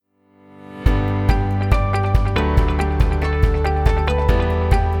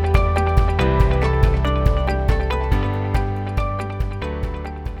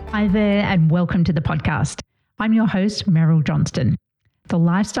there, and welcome to the podcast. I'm your host, Meryl Johnston. The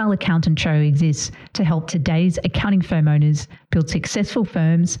Lifestyle Accountant Show exists to help today's accounting firm owners build successful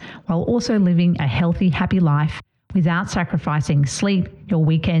firms while also living a healthy, happy life without sacrificing sleep, your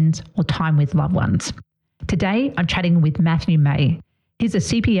weekends, or time with loved ones. Today, I'm chatting with Matthew May. He's a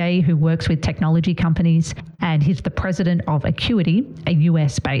CPA who works with technology companies, and he's the president of Acuity, a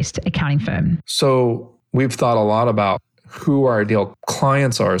US-based accounting firm. So we've thought a lot about who our ideal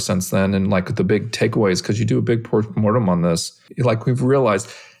clients are since then, and like the big takeaways, because you do a big postmortem on this. Like we've realized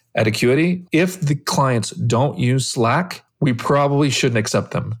at Acuity, if the clients don't use Slack, we probably shouldn't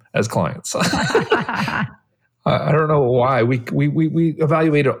accept them as clients. I don't know why. We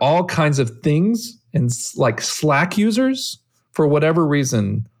evaluated all kinds of things, and like Slack users, for whatever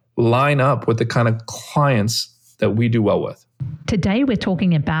reason, line up with the kind of clients that we do well with. Today, we're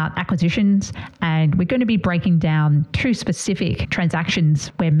talking about acquisitions, and we're going to be breaking down two specific transactions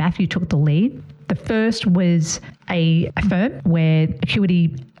where Matthew took the lead. The first was a firm where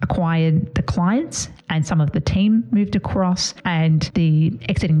Acuity acquired the clients and some of the team moved across, and the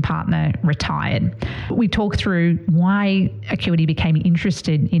exiting partner retired. We talked through why Acuity became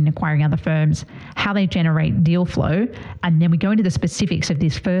interested in acquiring other firms, how they generate deal flow, and then we go into the specifics of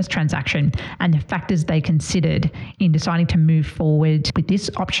this first transaction and the factors they considered in deciding to move forward with this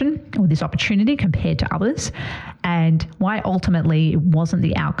option or this opportunity compared to others, and why ultimately it wasn't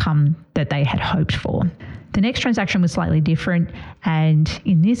the outcome that they had hoped for. The next transaction was slightly different, and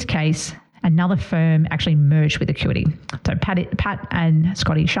in this case, another firm actually merged with Acuity. So Pat and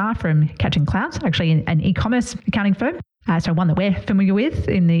Scotty Shah from Catching Clouds, actually an e-commerce accounting firm, so one that we're familiar with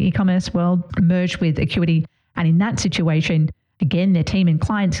in the e-commerce world, merged with Acuity. And in that situation, again, their team and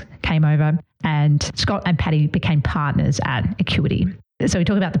clients came over, and Scott and Patty became partners at Acuity. So we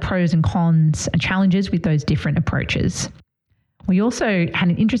talk about the pros and cons and challenges with those different approaches. We also had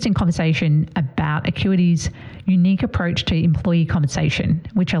an interesting conversation about Acuity's unique approach to employee compensation,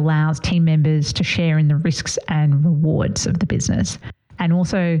 which allows team members to share in the risks and rewards of the business, and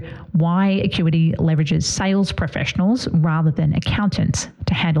also why Acuity leverages sales professionals rather than accountants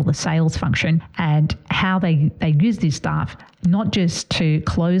to handle the sales function, and how they use this staff not just to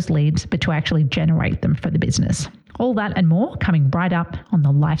close leads, but to actually generate them for the business. All that and more coming right up on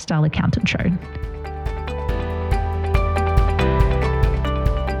the Lifestyle Accountant Show.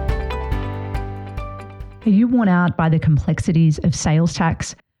 Are you worn out by the complexities of sales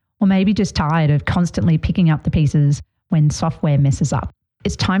tax, or maybe just tired of constantly picking up the pieces when software messes up?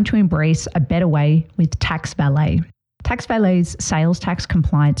 It's time to embrace a better way with Tax Valet. Tax Valet's sales tax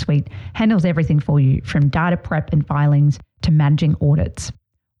compliance suite handles everything for you, from data prep and filings to managing audits,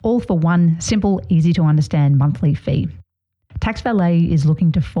 all for one simple, easy to understand monthly fee. Tax Valet is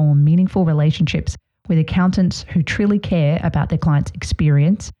looking to form meaningful relationships with accountants who truly care about their clients'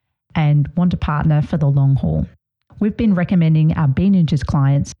 experience and want to partner for the long haul. We've been recommending our B Ninjas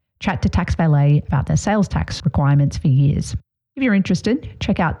clients chat to Tax Valet about their sales tax requirements for years. If you're interested,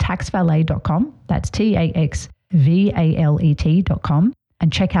 check out taxvalet.com, that's TAXVALET.com,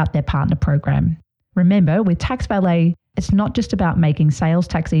 and check out their partner program. Remember, with Tax Valet, it's not just about making sales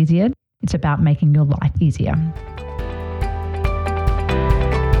tax easier, it's about making your life easier.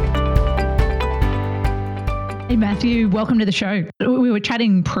 Hey, Matthew, welcome to the show. We were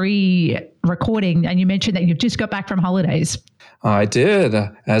chatting pre-recording, and you mentioned that you've just got back from holidays. I did.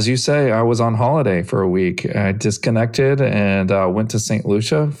 As you say, I was on holiday for a week. I disconnected and went to St.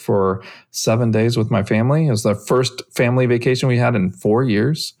 Lucia for 7 days with my family. It was the first family vacation we had in 4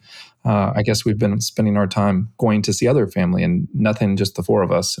 years. I guess we've been spending our time going to see other family, and nothing, just the four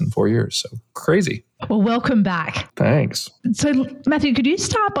of us in 4 years. So crazy. Well, welcome back. Thanks. So, Matthew, could you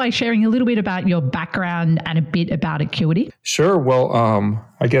start by sharing a little bit about your background and a bit about Acuity? Sure. Well,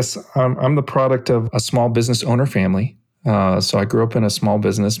 I guess I'm the product of a small business owner family. So I grew up in a small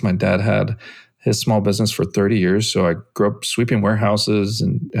business. My dad had his small business for 30 years. So I grew up sweeping warehouses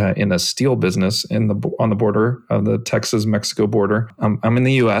and in a steel business on the border of the Texas-Mexico border. I'm in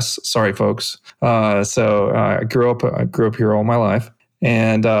the U.S. Sorry, folks. So I grew up here all my life.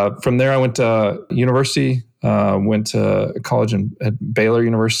 And from there, I went to university, went to college at Baylor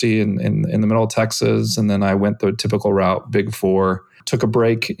University in the middle of Texas. And then I went the typical route, Big Four. Took a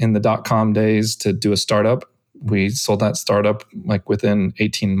break in the dot-com days to do a startup. We sold that startup like within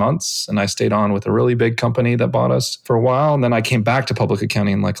 18 months, and I stayed on with a really big company that bought us for a while. And then I came back to public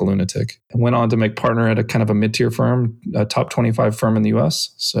accounting like a lunatic and went on to make partner at a kind of a mid-tier firm, a top 25 firm in the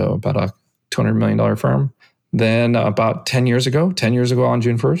US. So about a $200 million firm. Then about 10 years ago on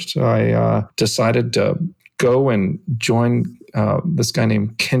June 1st, I decided to go and join this guy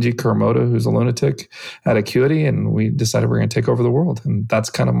named Kenji Kuramoto, who's a lunatic at Acuity, and we decided we're going to take over the world. And that's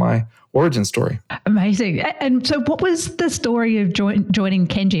kind of my origin story. Amazing. And so what was the story of joining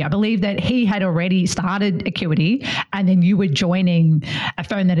Kenji? I believe that he had already started Acuity, and then you were joining a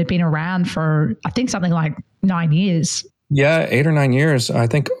firm that had been around for, I think, something like 9 years. Yeah, 8 or 9 years. I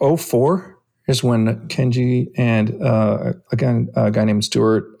think 2004 is when Kenji and again, a guy named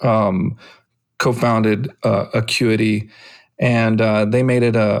Stuart co-founded Acuity, and they made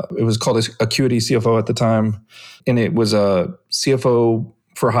it it was called Acuity CFO at the time, and it was a CFO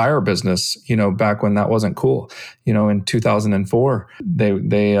for hire business, back when that wasn't cool. In 2004, they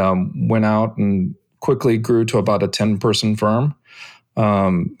went out and quickly grew to about a 10-person firm.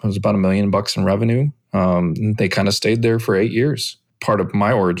 It was about $1 million in revenue. They kind of stayed there for 8 years. Part of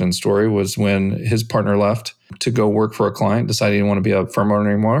my origin story was when his partner left to go work for a client, decided he didn't want to be a firm owner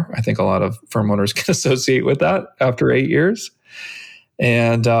anymore. I think a lot of firm owners can associate with that after 8 years.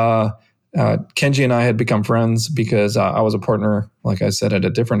 And Kenji and I had become friends because I was a partner, like I said, at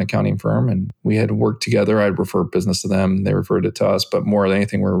a different accounting firm, and we had worked together. I'd refer business to them. They referred it to us, but more than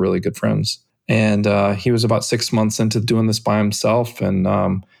anything, we were really good friends. And he was about 6 months into doing this by himself. And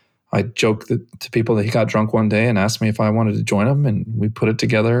I joked to people that he got drunk one day and asked me if I wanted to join him. And we put it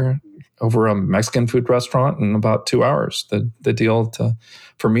together over a Mexican food restaurant in about 2 hours, the deal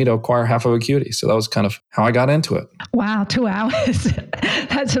for me to acquire half of Acuity. So that was kind of how I got into it. Wow, 2 hours.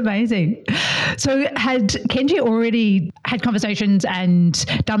 That's amazing. So had Kenji already had conversations and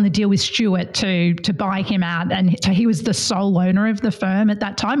done the deal with Stuart to buy him out? And so he was the sole owner of the firm at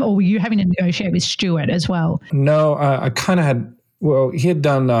that time, or were you having to negotiate with Stuart as well? No, I kind of had. Well, he had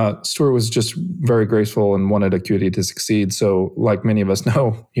done, Stuart was just very graceful and wanted Acuity to succeed. So like many of us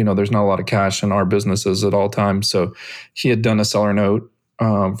know, there's not a lot of cash in our businesses at all times. So he had done a seller note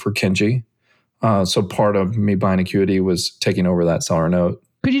for Kenji. So part of me buying Acuity was taking over that seller note.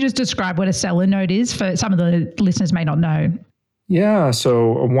 Could you just describe what a seller note is for some of the listeners may not know? Yeah.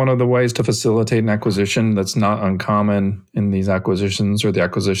 So one of the ways to facilitate an acquisition that's not uncommon in these acquisitions or the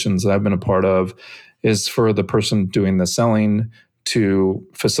acquisitions that I've been a part of is for the person doing the selling to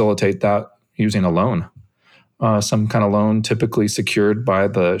facilitate that using a loan, some kind of loan, typically secured by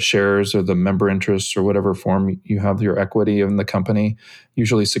the shares or the member interests or whatever form you have your equity in the company,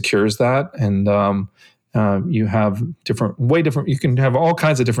 usually secures that. And you have you can have all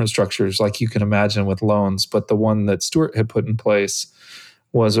kinds of different structures like you can imagine with loans. But the one that Stuart had put in place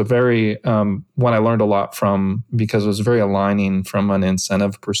was a very, one I learned a lot from because it was very aligning from an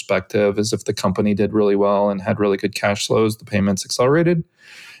incentive perspective, as if the company did really well and had really good cash flows, the payments accelerated.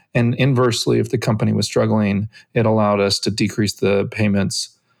 And inversely, if the company was struggling, it allowed us to decrease the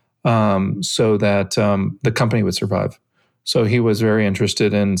payments so that the company would survive. So he was very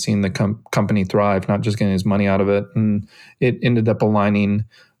interested in seeing the company thrive, not just getting his money out of it. And it ended up aligning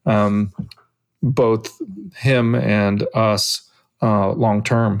both him and us long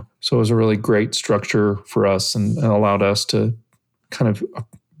term. So it was a really great structure for us and allowed us to kind of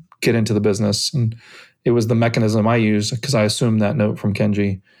get into the business. And it was the mechanism I used because I assumed that note from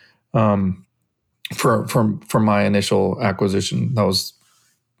Kenji for my initial acquisition. That was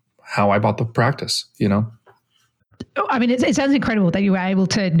how I bought the practice, I mean, it sounds incredible that you were able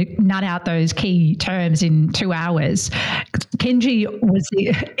to nut out those key terms in 2 hours. Kenji was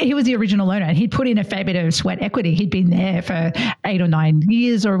the original owner, and he'd put in a fair bit of sweat equity. He'd been there for 8 or 9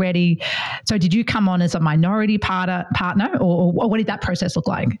 years already. So did you come on as a minority partner, or what did that process look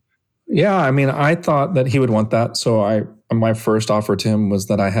like? Yeah, I mean, I thought that he would want that. So my first offer to him was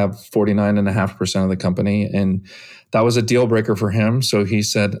that I have 49.5% of the company. And that was a deal breaker for him. So he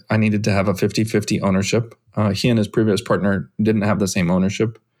said I needed to have a 50-50 ownership. He and his previous partner didn't have the same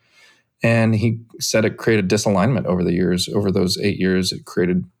ownership. And he said it created disalignment over the years. Over those 8 years, it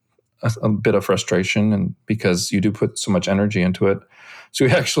created a bit of frustration, and because you do put so much energy into it. So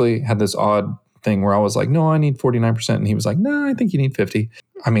we actually had this odd thing where I was like, no, I need 49%. And he was like, no, I think you need 50.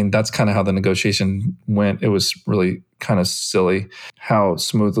 I mean, that's kind of how the negotiation went. It was really kind of silly how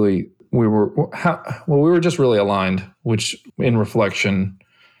smoothly we were just really aligned, which in reflection,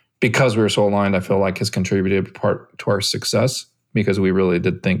 because we were so aligned, I feel like has contributed part to our success because we really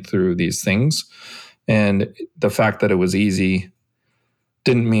did think through these things. And the fact that it was easy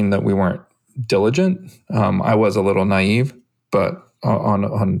didn't mean that we weren't diligent. I was a little naive, but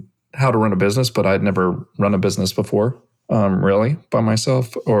on how to run a business, but I'd never run a business before, really, by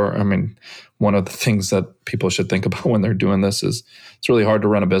myself. Or, I mean, one of the things that people should think about when they're doing this is it's really hard to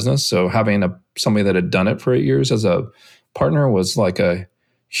run a business. So having somebody that had done it for 8 years as a partner was like a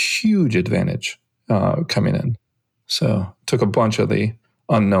huge advantage coming in. So took a bunch of the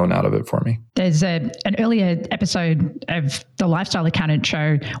unknown out of it for me. There's an earlier episode of the Lifestyle Accountant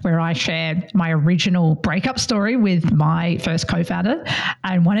Show where I share my original breakup story with my first co-founder.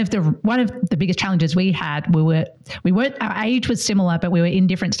 And one of the biggest challenges we had, our age was similar, but we were in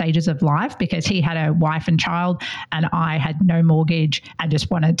different stages of life because he had a wife and child and I had no mortgage and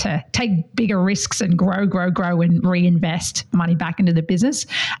just wanted to take bigger risks and grow and reinvest money back into the business.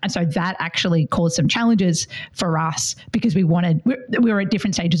 And so that actually caused some challenges for us because we were at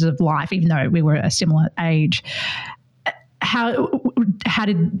different stages of life, even though we were a similar age. How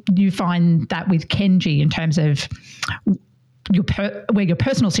did you find that with Kenji in terms of where your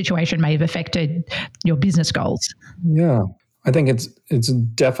personal situation may have affected your business goals? Yeah, I think it's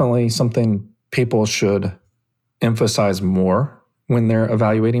definitely something people should emphasize more when they're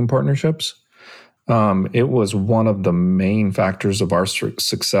evaluating partnerships. It was one of the main factors of our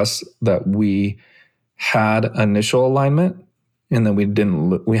success that we had initial alignment, and then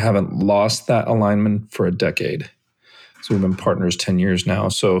we haven't lost that alignment for a decade. So we've been partners 10 years now.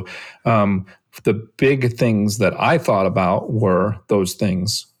 So the big things that I thought about were those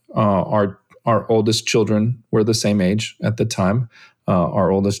things. Our oldest children were the same age at the time.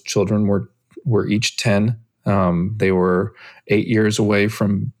 Our oldest children were each 10. They were 8 years away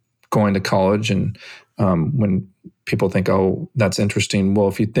from going to college. And when people think, oh, that's interesting. Well,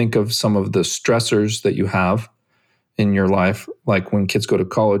 if you think of some of the stressors that you have in your life, like when kids go to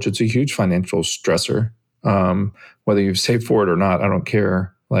college, it's a huge financial stressor. Whether you've saved for it or not, I don't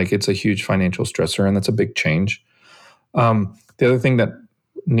care. Like, it's a huge financial stressor, and that's a big change. The other thing that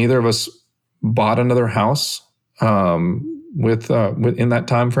neither of us bought another house within that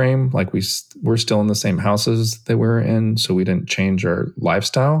time frame. Like, we're still in the same houses that we're in, so we didn't change our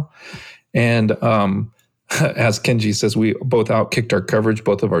lifestyle. And as Kenji says, we both outkicked our coverage.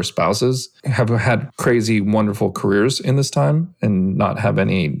 Both of our spouses have had crazy, wonderful careers in this time and not have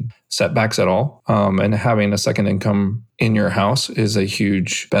any setbacks at all. And having a second income in your house is a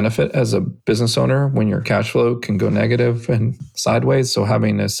huge benefit as a business owner when your cash flow can go negative and sideways. So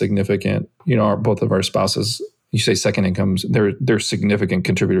having a significant, both of our spouses, you say second incomes, they're significant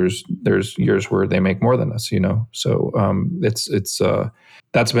contributors. There's years where they make more than us, So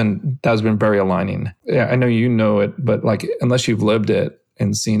that's been very aligning. Yeah, I know you know it, but like, unless you've lived it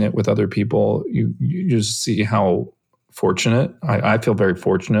and seen it with other people, you just see how fortunate. I feel very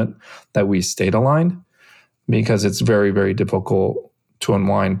fortunate that we stayed aligned, because it's very, very difficult to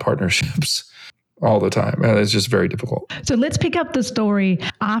unwind partnerships all the time. It's just very difficult. So let's pick up the story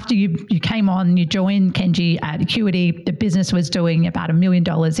after you came on, you joined Kenji at Acuity. The business was doing about $1 million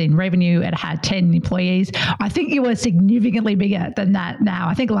in revenue. It had 10 employees. I think you were significantly bigger than that now.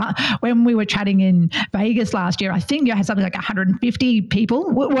 I think when we were chatting in Vegas last year, I think you had something like 150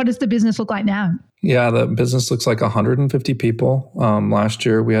 people. What does the business look like now? Yeah, the business looks like 150 people. Last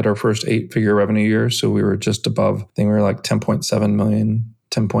year, we had our first 8-figure revenue year. So we were just above, I think we were like 10.7 million.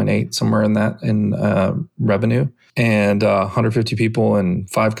 10.8, somewhere in that, in revenue, and 150 people in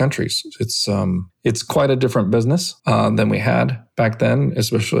 5 countries. It's quite a different business than we had back then,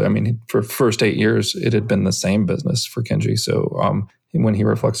 especially, for first 8 years, it had been the same business for Kenji. So when he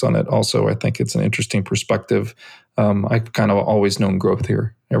reflects on it also, I think it's an interesting perspective. I've kind of always known growth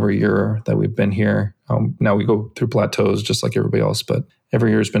here every year that we've been here. Now we go through plateaus just like everybody else, but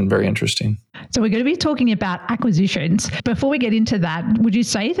every year has been very interesting. So we're going to be talking about acquisitions. Before we get into that, would you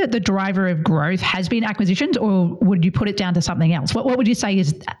say that the driver of growth has been acquisitions, or would you put it down to something else? What would you say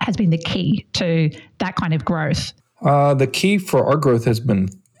has been the key to that kind of growth? The key for our growth has been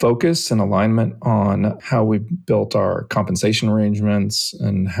focus and alignment on how we built our compensation arrangements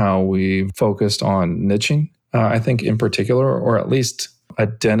and how we focused on niching. I think in particular, or at least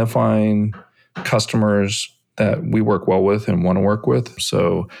identifying customers that we work well with and want to work with.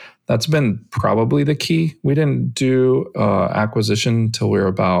 So that's been probably the key. We didn't do acquisition till we were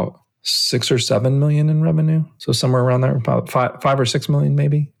about 6 or 7 million in revenue. So somewhere around there, about 5 or 6 million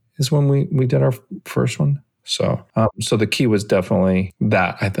maybe is when we did our first one. So the key was definitely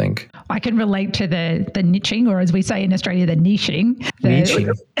that, I think. I can relate to the niching, or as we say in Australia, the niching.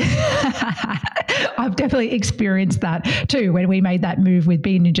 Niching. I've definitely experienced that too, when we made that move with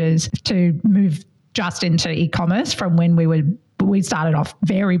Bean Ninjas to move just into e-commerce from when we started off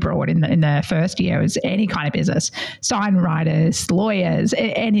very broad in the first year. It was any kind of business, signwriters, lawyers,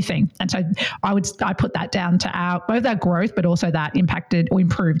 anything. And so I put that down to both our growth, but also that impacted or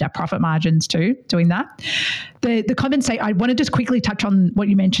improved our profit margins too, doing that. I want to just quickly touch on what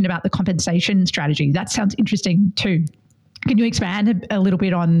you mentioned about the compensation strategy. That sounds interesting too, Can you expand a little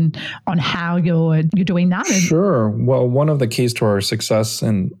bit on how you're doing that? Sure. Well, one of the keys to our success,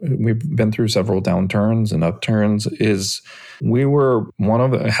 and we've been through several downturns and upturns, is we were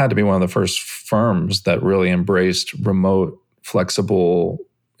had to be one of the first firms that really embraced remote, flexible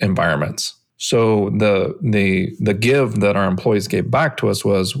environments. So the give that our employees gave back to us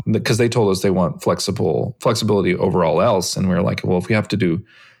was because they told us they want flexibility over all else, and we were like, well, if we have to do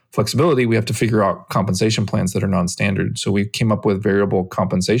flexibility, we have to figure out compensation plans that are non-standard. So we came up with variable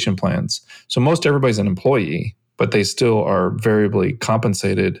compensation plans. So most everybody's an employee, but they still are variably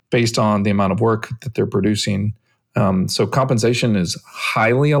compensated based on the amount of work that they're producing. So compensation is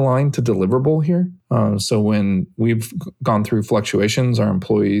highly aligned to deliverable here. So when we've gone through fluctuations, our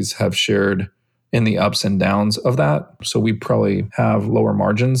employees have shared in the ups and downs of that. So we probably have lower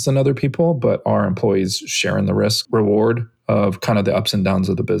margins than other people, but our employees share in the risk reward of kind of the ups and downs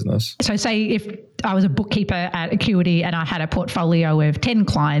of the business. So say if I was a bookkeeper at Acuity and I had a portfolio of 10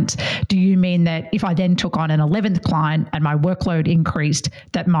 clients, do you mean that if I then took on an 11th client and my workload increased,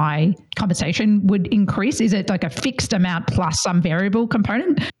 that my compensation would increase? Is it like a fixed amount plus some variable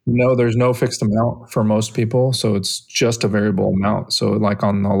component? No, there's no fixed amount for most people. So it's just a variable amount. So like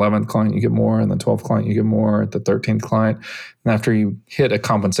on the 11th client, you get more, and the 12th client, you get more, at the 13th client. And after you hit a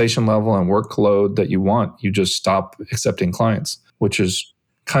compensation level and workload that you want, you just stop accepting clients, which is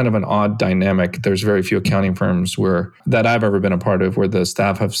kind of an odd dynamic. There's very few accounting firms that I've ever been a part of where the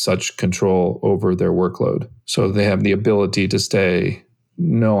staff have such control over their workload. So they have the ability to say,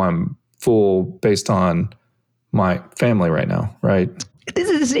 no, I'm full based on my family right now, right? This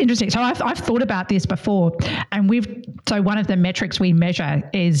is interesting. So I've thought about this before, and so one of the metrics we measure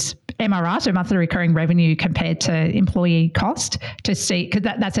is MRR, so monthly recurring revenue compared to employee cost, to see, because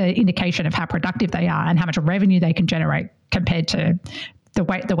that's an indication of how productive they are and how much revenue they can generate compared to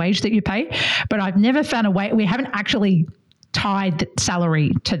the wage that you pay. But I've never found a way, we haven't actually tied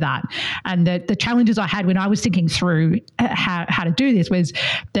salary to that. And the challenges I had when I was thinking through how to do this was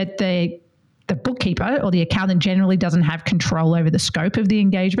that the bookkeeper or the accountant generally doesn't have control over the scope of the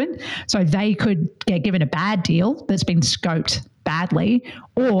engagement. So they could get given a bad deal that's been scoped badly,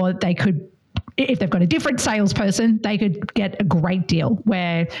 or they could, if they've got a different salesperson, they could get a great deal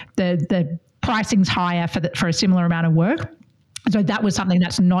where the pricing's higher for a similar amount of work. So that was something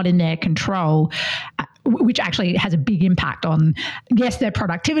that's not in their control, which actually has a big impact on, yes, their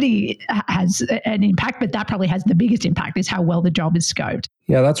productivity has an impact, but that probably has the biggest impact is how well the job is scoped.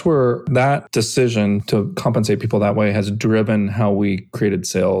 Yeah, that's where that decision to compensate people that way has driven how we created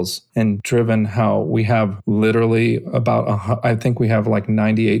sales and driven how we have literally I think we have like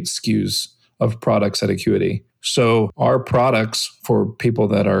 98 SKUs of products at Acuity. So our products for people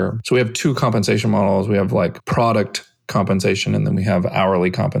so we have two compensation models. We have like product compensation, and then we have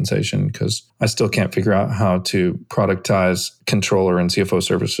hourly compensation, because I still can't figure out how to productize controller and CFO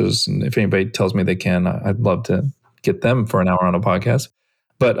services. And if anybody tells me they can, I'd love to get them for an hour on a podcast.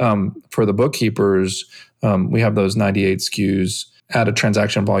 But for the bookkeepers, we have those 98 SKUs at a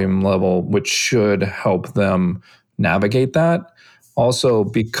transaction volume level, which should help them navigate that. Also,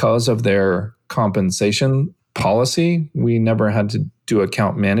 because of their compensation policy, we never had to do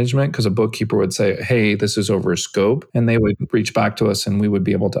account management, because a bookkeeper would say, hey, this is over scope. And they would reach back to us and we would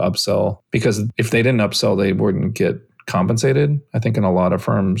be able to upsell, because if they didn't upsell, they wouldn't get compensated. I think in a lot of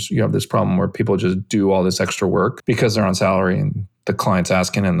firms, you have this problem where people just do all this extra work because they're on salary and the client's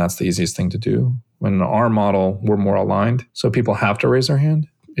asking, and that's the easiest thing to do. When in our model, we're more aligned. So people have to raise their hand.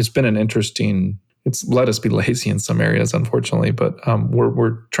 It's been it's let us be lazy in some areas, unfortunately, but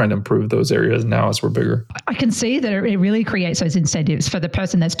we're trying to improve those areas now as we're bigger. I can see that it really creates those incentives for the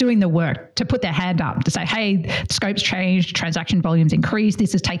person that's doing the work to put their hand up, to say, hey, scope's changed, transaction volumes increased,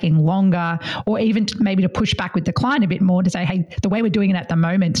 this is taking longer, or even maybe to push back with the client a bit more to say, hey, the way we're doing it at the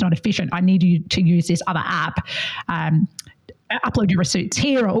moment is not efficient. I need you to use this other app. Upload your receipts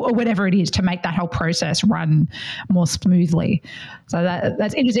here, or whatever it is, to make that whole process run more smoothly. So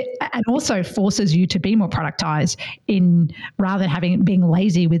that's interesting, and also forces you to be more productized in, rather than being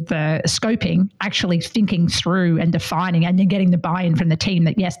lazy with the scoping, actually thinking through and defining, and then getting the buy-in from the team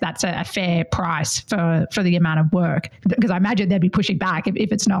that yes, that's a fair price for the amount of work. Because I imagine they'd be pushing back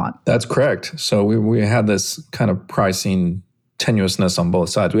if it's not. That's correct. So we had this kind of pricing tenuousness on both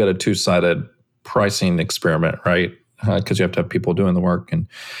sides. We had a two-sided pricing experiment, right? Because you have to have people doing the work and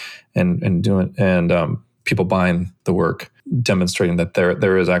people buying the work, demonstrating that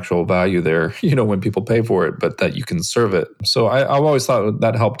there is actual value there, when people pay for it, but that you can serve it. So I've always thought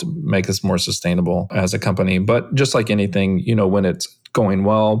that helped make us more sustainable as a company. But just like anything, when it's going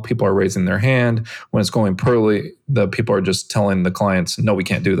well, people are raising their hand. When it's going poorly, the people are just telling the clients, no, we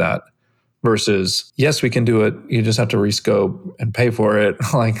can't do that. versus, yes, we can do it. You just have to rescope and pay for it.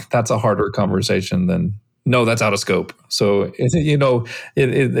 Like that's a harder conversation than, no, that's out of scope. So,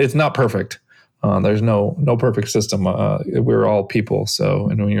 it's not perfect. There's no perfect system. We're all people. So,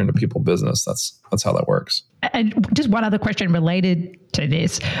 and when you're in a people business, that's how that works. And just one other question related to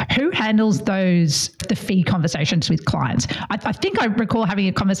this. Who handles the fee conversations with clients? I think I recall having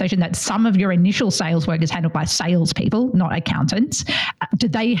a conversation that some of your initial sales work is handled by salespeople, not accountants. Do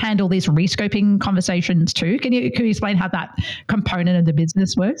they handle these rescoping conversations too? Can you explain how that component of the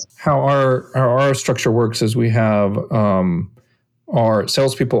business works? How our structure works is we have our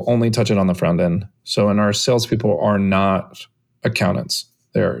salespeople only touch it on the front end. And our salespeople are not accountants.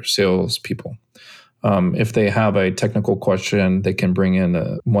 They're salespeople. If they have a technical question, they can bring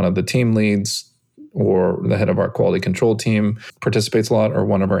in one of the team leads or the head of our quality control team participates a lot, or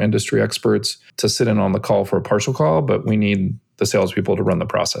one of our industry experts to sit in on the call for a partial call. But we need the salespeople to run the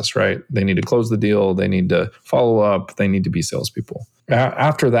process, right? They need to close the deal. They need to follow up. They need to be salespeople.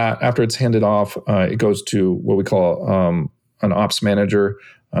 After that, after it's handed off, it goes to what we call an ops manager.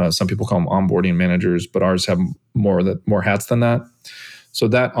 Some people call them onboarding managers, but ours have more hats than that. So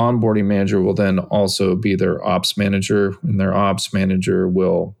that onboarding manager will then also be their ops manager, and their ops manager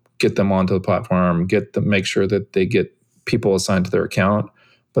will get them onto the platform, make sure that they get people assigned to their account,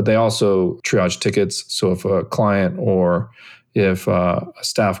 but they also triage tickets. So if a client or if a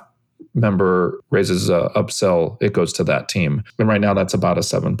staff member raises a upsell, it goes to that team. And right now that's about a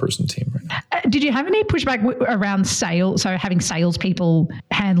 7-person team right now. Did you have any pushback around sales? So having salespeople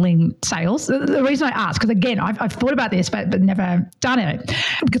handling sales? The reason I ask, because again, I've thought about this, but never done it.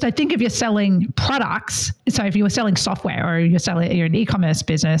 Because I think if you're selling products, so if you were selling software or you're an e-commerce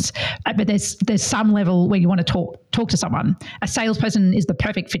business, but there's some level where you want to talk to someone, a salesperson is the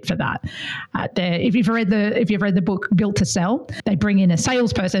perfect fit for that. If you've read the book Built to Sell, they bring in a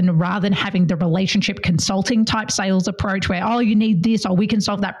salesperson rather than having the relationship consulting type sales approach where, oh, you need this, or we can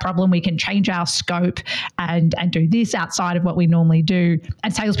solve that problem, we can change our scope and do this outside of what we normally do.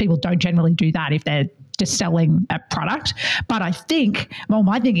 And salespeople don't generally do that if they're just selling a product. But I think,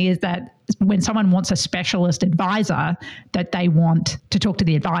 my thinking is that when someone wants a specialist advisor, that they want to talk to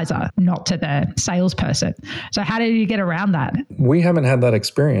the advisor, not to the salesperson. So how do you get around that? We haven't had that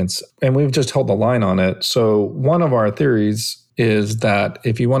experience, and we've just held the line on it. So one of our theories is that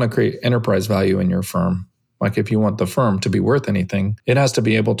if you want to create enterprise value in your firm, like if you want the firm to be worth anything, it has to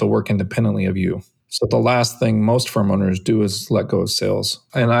be able to work independently of you. So the last thing most firm owners do is let go of sales.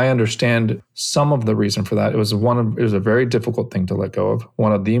 And I understand some of the reason for that. It was a very difficult thing to let go of,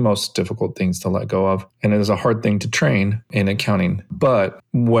 one of the most difficult things to let go of. And it is a hard thing to train in accounting. But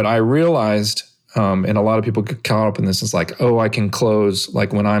what I realized, and a lot of people get caught up in this, is like, oh, I can close,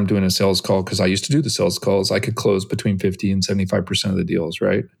 like when I'm doing a sales call, because I used to do the sales calls, I could close between 50 and 75% of the deals,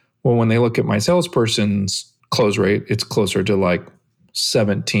 right? Well, when they look at my salesperson's close rate, it's closer to like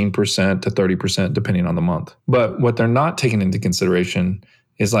 17% to 30%, depending on the month. But what they're not taking into consideration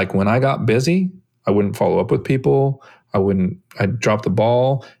is like when I got busy, I wouldn't follow up with people. I'd drop the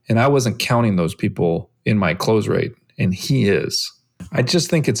ball, and I wasn't counting those people in my close rate, and he is. I just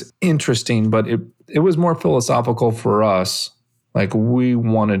think it's interesting, but it was more philosophical for us. Like we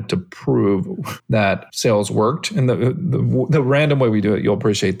wanted to prove that sales worked. And the random way we do it, you'll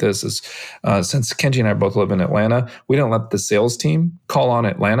appreciate this, is since Kenji and I both live in Atlanta, we didn't let the sales team call on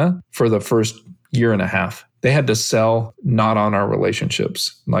Atlanta for the first year and a half. They had to sell, not on our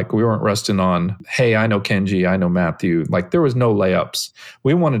relationships. Like we weren't resting on, hey, I know Kenji, I know Matthew. Like there was no layups.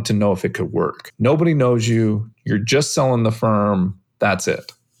 We wanted to know if it could work. Nobody knows you. You're just selling the firm. That's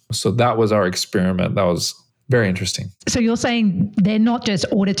it. So that was our experiment. That was very interesting. So you're saying they're not just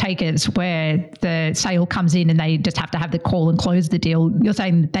order takers where the sale comes in and they just have to have the call and close the deal. You're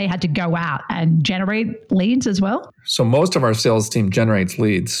saying they had to go out and generate leads as well? So most of our sales team generates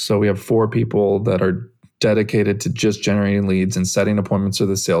leads. So we have 4 people that are dedicated to just generating leads and setting appointments with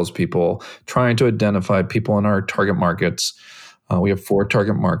the salespeople, trying to identify people in our target markets. We have 4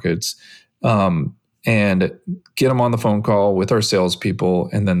 target markets. And get them on the phone call with our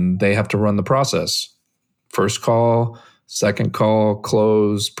salespeople, and then they have to run the process. First call, second call,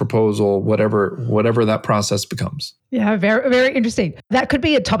 close, proposal, whatever that process becomes. Yeah, very, very interesting. That could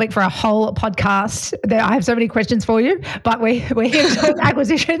be a topic for a whole podcast. I have so many questions for you, but we're here to talk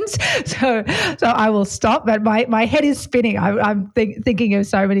acquisitions. So I will stop, but my head is spinning. I'm thinking of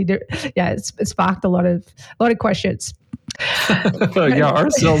so many, it sparked a lot of questions. Yeah, our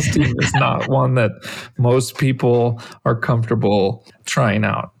sales team is not one that most people are comfortable trying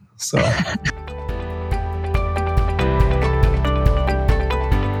out. So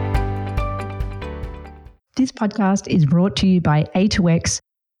this podcast is brought to you by A2X,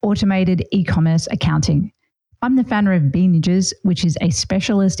 automated e-commerce accounting. I'm the founder of B Ninjas, which is a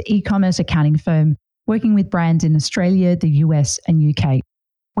specialist e-commerce accounting firm working with brands in Australia, the US, and UK.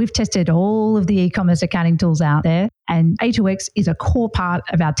 We've tested all of the e-commerce accounting tools out there, and A2X is a core part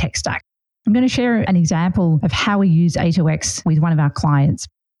of our tech stack. I'm going to share an example of how we use A2X with one of our clients.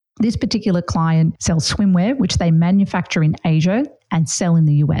 This particular client sells swimwear, which they manufacture in Asia and sell in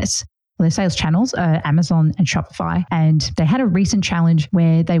the US. Their sales channels are Amazon and Shopify, and they had a recent challenge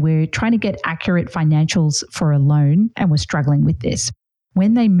where they were trying to get accurate financials for a loan and were struggling with this.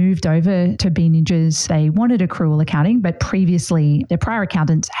 When they moved over to B Ninjas, they wanted accrual accounting, but previously their prior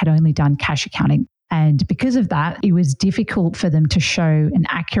accountants had only done cash accounting. And because of that, it was difficult for them to show an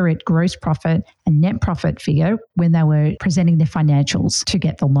accurate gross profit and net profit figure when they were presenting their financials to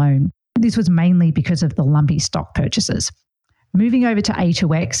get the loan. This was mainly because of the lumpy stock purchases. Moving over to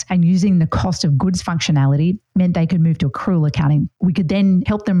A2X and using the cost of goods functionality meant they could move to accrual accounting. We could then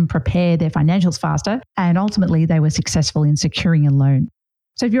help them prepare their financials faster, and ultimately they were successful in securing a loan.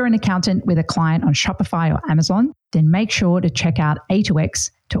 So if you're an accountant with a client on Shopify or Amazon, then make sure to check out A2X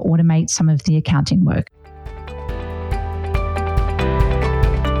to automate some of the accounting work.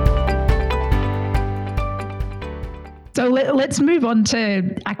 So let's move on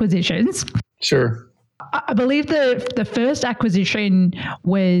to acquisitions. Sure. I believe the first acquisition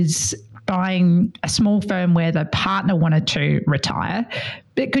was buying a small firm where the partner wanted to retire.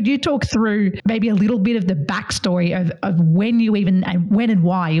 But could you talk through maybe a little bit of the backstory of when you even, and when and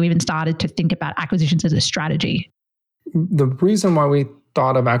why you even started to think about acquisitions as a strategy? The reason why we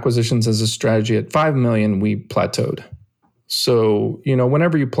thought of acquisitions as a strategy at 5 million, we plateaued. So,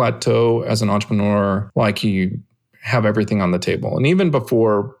 whenever you plateau as an entrepreneur, like you have everything on the table. And even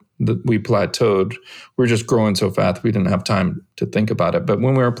before we plateaued, we were just growing so fast, we didn't have time to think about it. But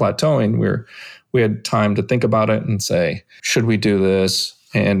when we were plateauing, we had time to think about it and say, should we do this?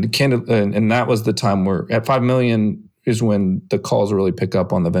 And that was the time where at 5 million is when the calls really pick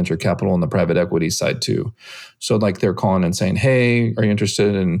up on the venture capital and the private equity side too. So like they're calling and saying, hey, are you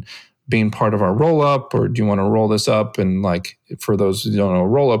interested in being part of our roll up, or do you want to roll this up? And like, for those who don't know,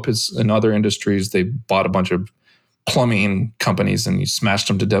 roll up is in other industries, they bought a bunch of plumbing companies and you smashed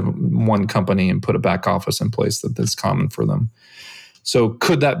them to one company and put a back office in place that's common for them. So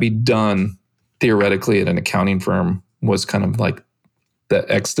could that be done theoretically at an accounting firm was kind of like the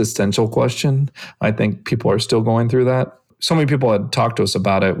existential question. I think people are still going through that. So many people had talked to us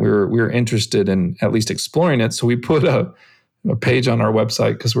about it. We were interested in at least exploring it. So we put a page on our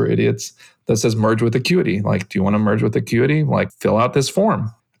website, because we're idiots, that says merge with Acuity. Like, do you want to merge with Acuity? Like, fill out this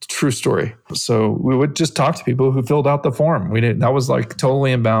form. True story. So we would just talk to people who filled out the form. That was like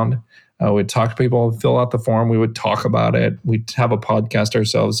totally inbound. We'd talk to people, fill out the form. We would talk about it. We'd have a podcast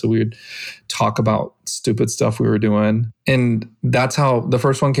ourselves. So we would talk about stupid stuff we were doing. And that's how the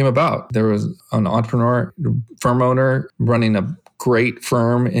first one came about. There was an entrepreneur, firm owner running a great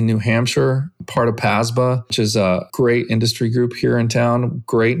firm in New Hampshire, part of PASBA, which is a great industry group here in town,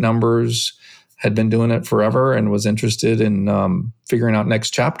 great numbers, had been doing it forever and was interested in figuring out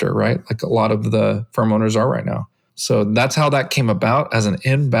next chapter, right? Like a lot of the firm owners are right now. So that's how that came about, as an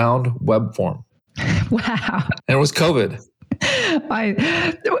inbound web form. Wow. And it was COVID.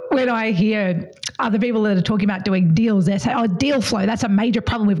 When I hear other people that are talking about doing deals, they say, oh, deal flow, that's a major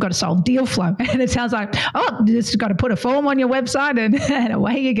problem we've got to solve, deal flow. And it sounds like, oh, you just got to put a form on your website and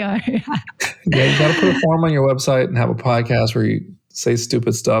away you go. Yeah, you got to put a form on your website and have a podcast where you say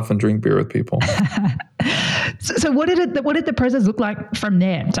stupid stuff and drink beer with people. So what did the process look like from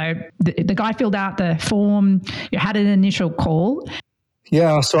there? So the guy filled out the form, you had an initial call.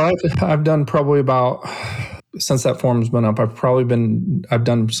 Yeah, so I've done probably about, since that form's been up, I've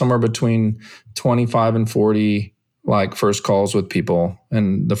done somewhere between 25 and 40 like first calls with people.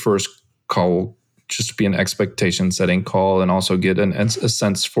 And the first call will just be an expectation setting call, and also get a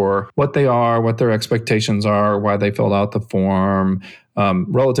sense for what they are, what their expectations are, why they filled out the form,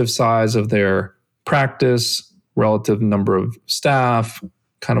 relative size of their practice, relative number of staff,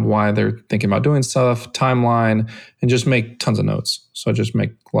 kind of why they're thinking about doing stuff, timeline, and just make tons of notes. So I just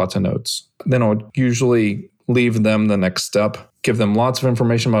make lots of notes. Then I would usually leave them the next step, give them lots of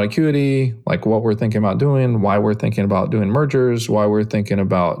information about Acuity, like what we're thinking about doing, why we're thinking about doing mergers, why we're thinking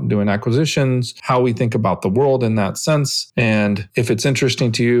about doing acquisitions, how we think about the world in that sense. And if it's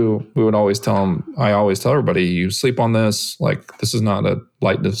interesting to you, we would always tell them, I always tell everybody, you sleep on this, like this is not a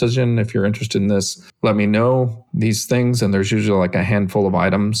light decision. If you're interested in this, let me know these things. And there's usually like a handful of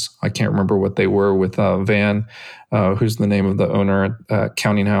items. I can't remember what they were with Van, who's the name of the owner at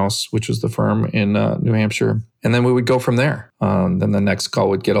Counting House, which was the firm in New Hampshire. And then we would go from there. Then the next call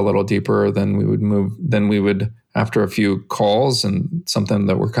would get a little deeper. Then we would move. Then we would after a few calls and something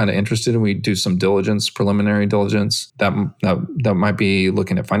that we're kind of interested in, we do some diligence, preliminary diligence. That might be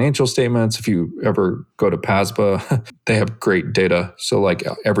looking at financial statements. If you ever go to PASPA, they have great data. So like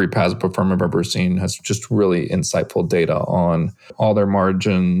every PASPA firm I've ever seen has just really insightful data on all their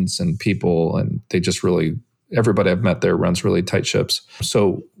margins and people, and they just really, everybody I've met there runs really tight ships.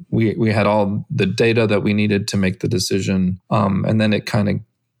 So we had all the data that we needed to make the decision. And then it kind of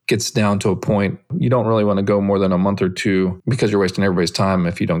gets down to a point, you don't really want to go more than a month or two because you're wasting everybody's time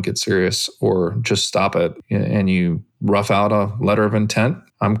if you don't get serious, or just stop it and you rough out a letter of intent.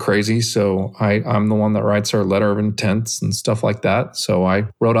 I'm crazy, so I'm the one that writes our letter of intents and stuff like that. So I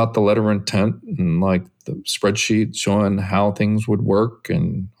wrote out the letter of intent and like the spreadsheet showing how things would work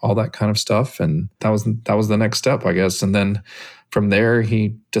and all that kind of stuff. And that was the next step, I guess. And then from there,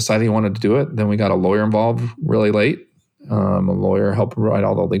 he decided he wanted to do it. Then we got a lawyer involved really late. A lawyer helped write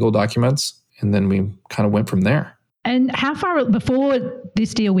all the legal documents, and then we kind of went from there. And how far before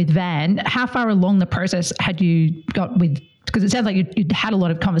this deal with Van, how far along the process had you got with, because it sounds like you'd had a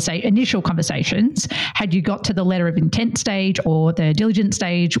lot of initial conversations. Had you got to the letter of intent stage or the diligence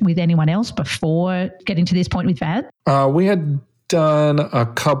stage with anyone else before getting to this point with Van? We had done a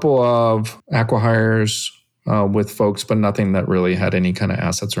couple of acqui-hires with folks, but nothing that really had any kind of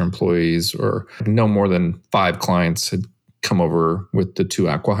assets or employees, or no more than 5 clients had come over with the 2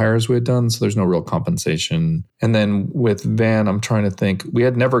 acqui-hires we had done. So there's no real compensation. And then with Van, I'm trying to think, we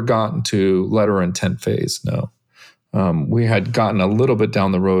had never gotten to letter of intent phase. No. We had gotten a little bit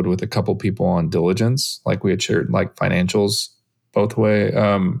down the road with a couple people on diligence, like we had shared like financials both way.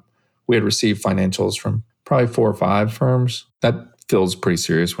 We had received financials from probably 4 or 5 firms. That feels pretty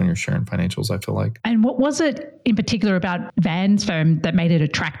serious when you're sharing financials, I feel like. And what was it in particular about Van's firm that made it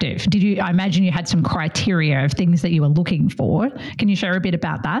attractive? I imagine you had some criteria of things that you were looking for. Can you share a bit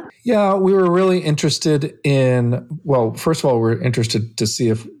about that? Yeah, we were really interested in, well, first of all, we're interested to see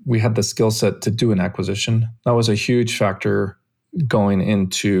if we had the skill set to do an acquisition. That was a huge factor going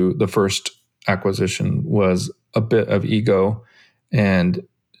into the first acquisition, was a bit of ego and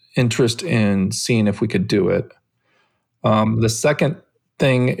interest in seeing if we could do it. The second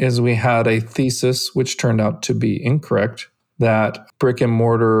thing is we had a thesis, which turned out to be incorrect, that brick and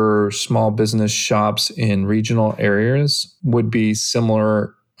mortar small business shops in regional areas would be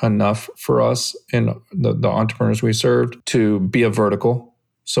similar enough for us and the entrepreneurs we served to be a vertical.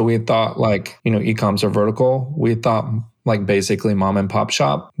 So we thought like, e-coms are vertical. We thought like basically mom and pop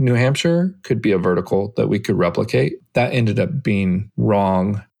shop, New Hampshire could be a vertical that we could replicate. That ended up being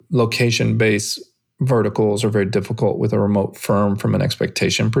wrong. Location-based verticals are very difficult with a remote firm from an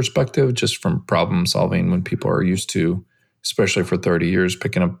expectation perspective, just from problem solving when people are used to, especially for 30 years,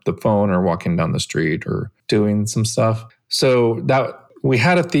 picking up the phone or walking down the street or doing some stuff. So that we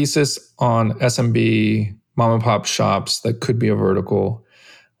had a thesis on SMB, mom and pop shops that could be a vertical.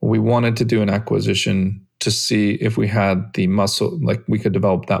 We wanted to do an acquisition to see if we had the muscle, like we could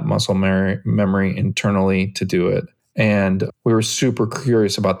develop that muscle memory internally to do it. And we were super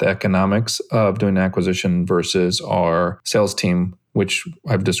curious about the economics of doing an acquisition versus our sales team, which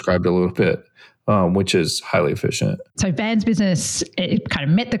I've described a little bit, which is highly efficient. So Van's business, it kind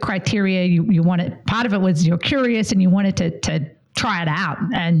of met the criteria. You wanted, part of it was you're curious and you wanted to try it out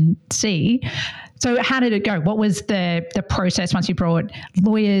and see. So how did it go? What was the process once you brought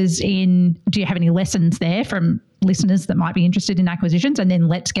lawyers in? Do you have any lessons there from listeners that might be interested in acquisitions? And then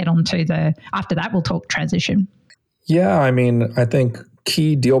let's get on to after that, we'll talk transition. Yeah, I think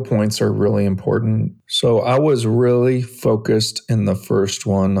key deal points are really important. So I was really focused in the first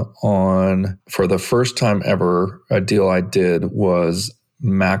one on, for the first time ever, a deal I did was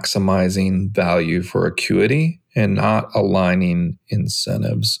maximizing value for Acuity and not aligning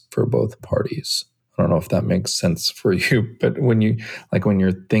incentives for both parties. I don't know if that makes sense for you, but when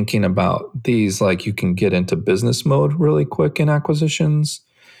you're thinking about these, like you can get into business mode really quick in acquisitions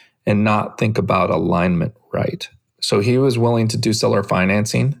and not think about alignment right. So he was willing to do seller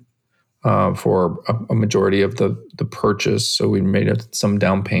financing for a majority of the purchase. So we made some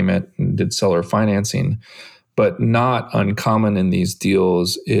down payment and did seller financing. But not uncommon in these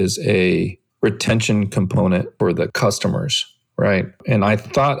deals is a retention component for the customers, right? And I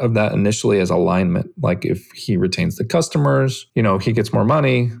thought of that initially as alignment. Like if he retains the customers, he gets more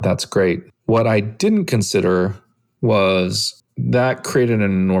money, that's great. What I didn't consider was that created an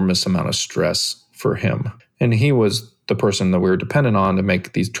enormous amount of stress for him. And he was the person that we were dependent on to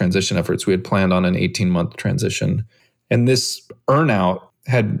make these transition efforts. We had planned on an 18-month transition. And this earnout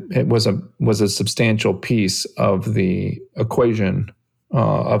was a substantial piece of the equation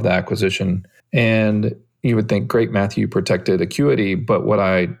of the acquisition. And you would think, great, Matthew, protected Acuity. But what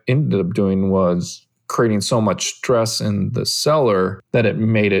I ended up doing was creating so much stress in the seller that it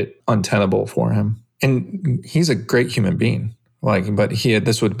made it untenable for him. And he's a great human being. But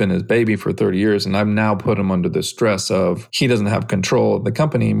this would have been his baby for 30 years. And I've now put him under the stress of he doesn't have control of the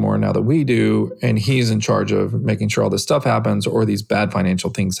company anymore now that we do. And he's in charge of making sure all this stuff happens or these bad financial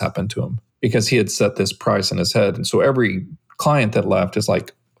things happen to him because he had set this price in his head. And so every client that left is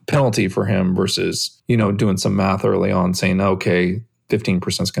like a penalty for him versus, doing some math early on saying, okay,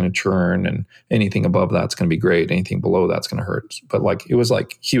 15% is going to churn and anything above that's going to be great. Anything below that's going to hurt. But it was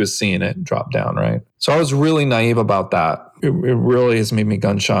like he was seeing it drop down, right? So I was really naive about that. It really has made me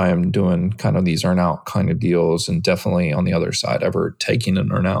gun shy. I'm doing kind of these earn out kind of deals and definitely on the other side, ever taking an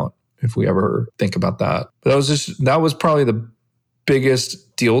earn out if we ever think about that. But that was probably the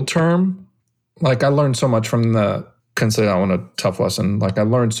biggest deal term. I learned so much from consider that one a tough lesson. I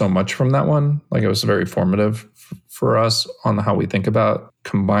learned so much from that one. It was very formative for us on how we think about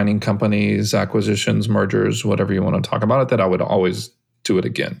combining companies, acquisitions, mergers, whatever you want to talk about it, that I would always do it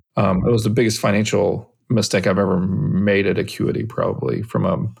again. It was the biggest financial mistake I've ever made at Acuity, probably from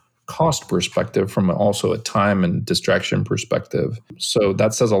a cost perspective, from also a time and distraction perspective. So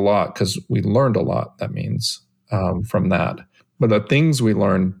that says a lot because we learned a lot, that means, from that. But the things we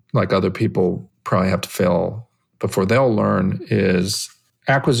learned, other people probably have to fail before they'll learn, is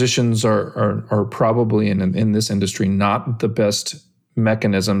acquisitions are probably in this industry not the best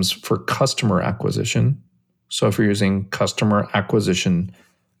mechanisms for customer acquisition. So if you're using customer acquisition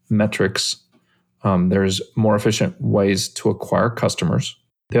metrics, there's more efficient ways to acquire customers.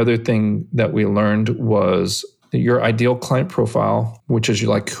 The other thing that we learned was that your ideal client profile, which is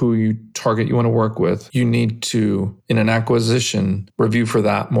who you target you want to work with, you need to, in an acquisition, review for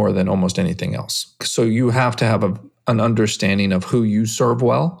that more than almost anything else. So you have to have an understanding of who you serve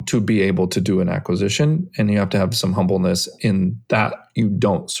well to be able to do an acquisition. And you have to have some humbleness in that you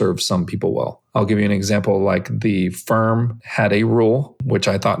don't serve some people well. I'll give you an example. The firm had a rule, which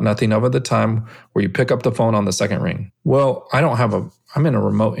I thought nothing of at the time, where you pick up the phone on the second ring. Well, I'm in a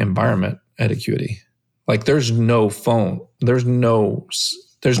remote environment at Acuity. There's no phone. There's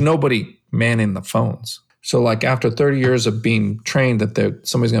nobody manning the phones. So after 30 years of being trained that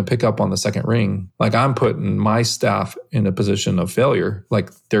somebody's going to pick up on the second ring, I'm putting my staff in a position of failure.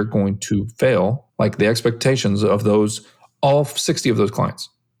 They're going to fail, the expectations of all 60 of those clients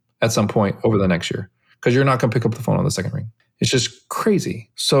at some point over the next year, because you're not going to pick up the phone on the second ring. It's just crazy.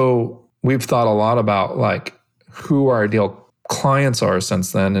 So we've thought a lot about who our ideal clients are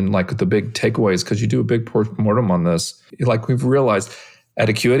since then, and the big takeaways, because you do a big postmortem on this. We've realized at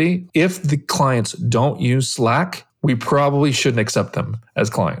Acuity, if the clients don't use Slack, we probably shouldn't accept them as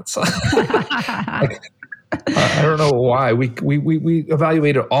clients. I don't know why. We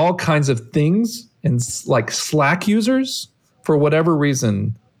evaluated all kinds of things, and Slack users, for whatever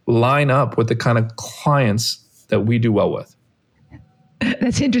reason, line up with the kind of clients that we do well with.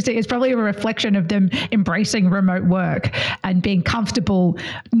 That's interesting. It's probably a reflection of them embracing remote work and being comfortable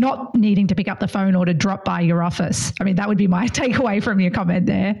not needing to pick up the phone or to drop by your office. That would be my takeaway from your comment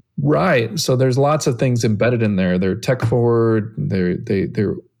there. Right. So there's lots of things embedded in there. They're tech forward.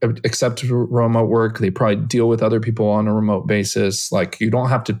 They're accept remote work. They probably deal with other people on a remote basis. You don't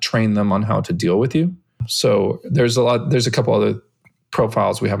have to train them on how to deal with you. So there's a couple other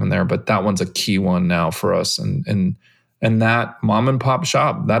profiles we have in there, but that one's a key one now for us. And that mom and pop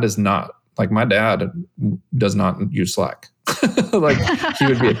shop, that is not, my dad does not use Slack. He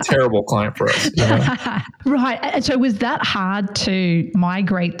would be a terrible client for us. Right. And so was that hard to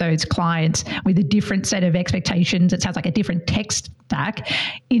migrate those clients with a different set of expectations? It sounds like a different tech stack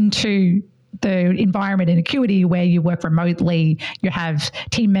into the environment in Acuity where you work remotely, you have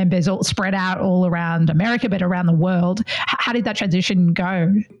team members all spread out all around America, but around the world. How did that transition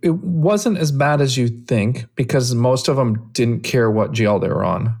go? It wasn't as bad as you think, because most of them didn't care what GL they were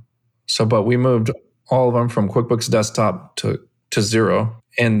on. But we moved all of them from QuickBooks Desktop to Xero,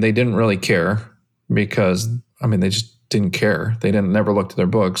 and they didn't really care because, they just didn't care. They never looked at their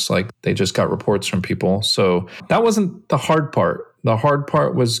books. They just got reports from people. So that wasn't the hard part. The hard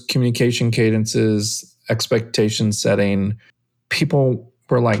part was communication cadences, expectation setting. People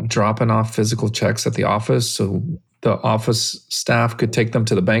were dropping off physical checks at the office so the office staff could take them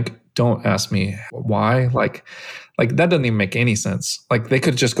to the bank. Don't ask me why. That doesn't even make any sense. They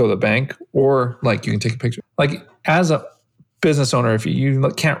could just go to the bank, or you can take a picture. As a business owner, if you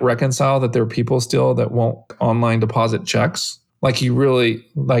can't reconcile that there are people still that won't online deposit checks, you really,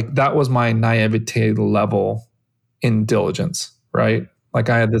 that was my naivete level in diligence, right? I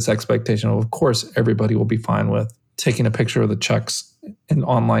had this expectation of course, everybody will be fine with taking a picture of the checks and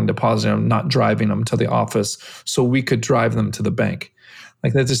online depositing them, not driving them to the office so we could drive them to the bank.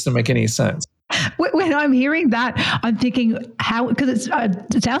 That just didn't make any sense. When I'm hearing that, I'm thinking how, because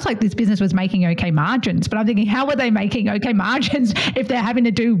it sounds like this business was making okay margins, but I'm thinking, how are they making okay margins if they're having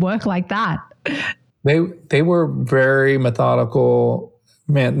to do work like that? They were very methodical.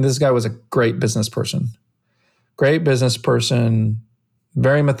 Man, this guy was a great business person.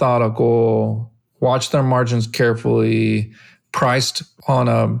 Very methodical, watched their margins carefully, priced on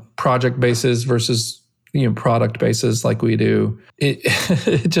a project basis versus product basis like we do.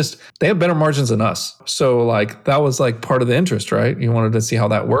 It just, they have better margins than us. So like that was like part of the interest, right? You wanted to see how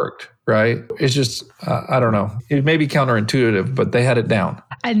that worked, right? It's just, I don't know. It may be counterintuitive, but they had it down.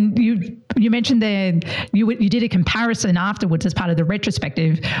 And you mentioned there, you did a comparison afterwards as part of the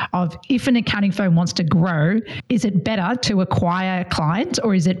retrospective of if an accounting firm wants to grow, is it better to acquire clients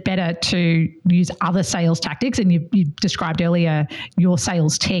or is it better to use other sales tactics? And you described earlier your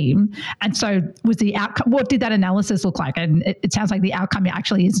sales team. And so was the outcome, what did that analysis look like? And it sounds like the outcome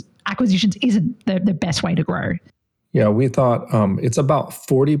actually is acquisitions isn't the best way to grow. Yeah, we thought it's about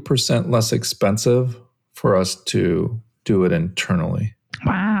 40% less expensive for us to do it internally.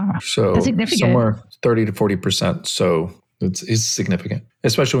 Wow. So that's significant. Somewhere 30 to 40%. So it's significant,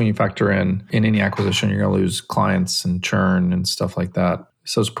 especially when you factor in any acquisition, you're going to lose clients and churn and stuff like that.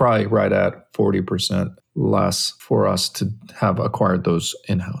 So it's probably right at 40% less for us to have acquired those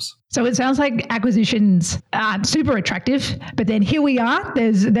in-house. So it sounds like acquisitions aren't super attractive, but then here we are.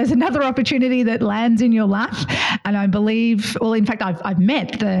 There's another opportunity that lands in your lap, and I believe, well, in fact, I've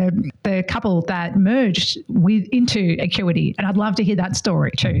met the couple that merged into Acuity, and I'd love to hear that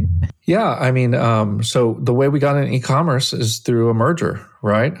story too. Yeah, I mean, so the way we got in e-commerce is through a merger,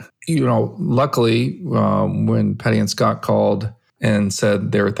 right? Luckily, when Patty and Scott called and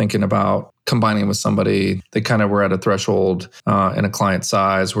said they were thinking about combining with somebody, they kind of were at a threshold in a client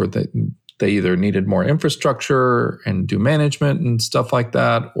size where they either needed more infrastructure and do management and stuff like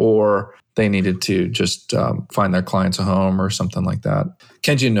that, or they needed to just find their clients a home or something like that.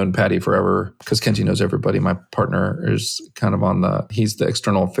 Kenji had known Patty forever because Kenji knows everybody. My partner is kind of he's the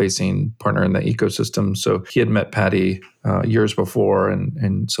external facing partner in the ecosystem. So he had met Patty years before.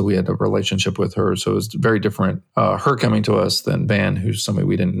 And so we had a relationship with her. So it was very different, her coming to us than Van, who's somebody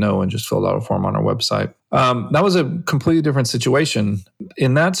we didn't know and just filled out a form on our website. That was a completely different situation.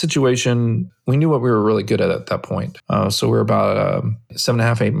 In that situation, we knew what we were really good at that point. So we were about a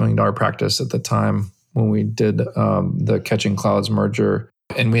 $7.5-8 million practice at the time when we did the Catching Clouds merger.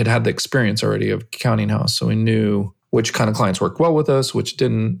 And we had the experience already of accounting house. So we knew which kind of clients worked well with us, which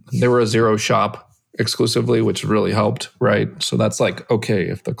didn't. They were a zero shop exclusively, which really helped, right? So that's like, okay,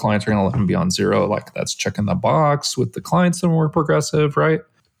 if the clients are going to let them be on zero, like that's checking the box with the clients that were progressive, right?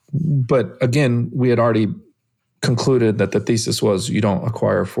 But again, we had already concluded that the thesis was you don't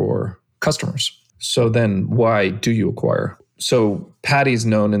acquire for customers. So then why do you acquire? So Patty's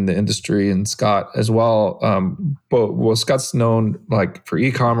known in the industry and Scott as well. But Scott's known like for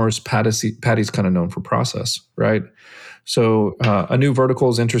e-commerce, Patty's kind of known for process, right? So a new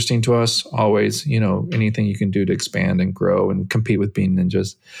vertical is interesting to us always, anything you can do to expand and grow and compete with Bean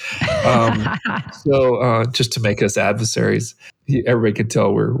Ninjas. So just to make us adversaries, everybody could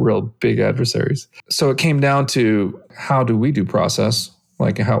tell we're real big adversaries. So it came down to how do we do process?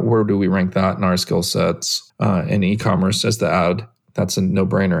 Like where do we rank that in our skill sets in e-commerce as the ad? That's a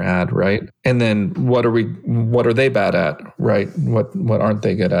no-brainer ad, right? And then what are they bad at, right? What aren't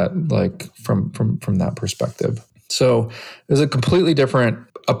they good at? Like from that perspective. So it was a completely different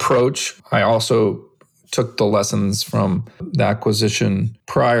approach. I also took the lessons from the acquisition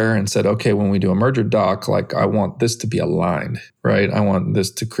prior and said, okay, when we do a merger doc, like I want this to be aligned, right? I want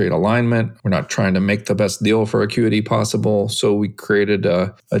this to create alignment. We're not trying to make the best deal for Acuity possible. So we created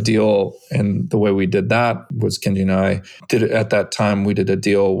a deal. And the way we did that was Kenji and I did it at that time. We did a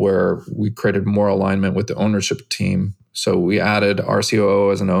deal where we created more alignment with the ownership team. So we added our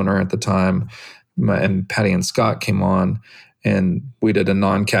COO as an owner at the time. And Patty and Scott came on and we did a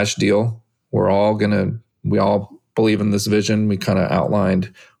non-cash deal. We all believe in this vision. We kind of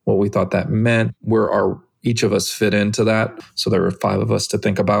outlined what we thought that meant, where each of us fit into that. So there were 5 of us to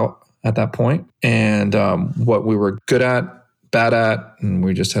think about at that point, and what we were good at, bad at, and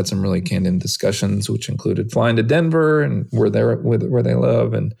we just had some really candid discussions, which included flying to Denver and where they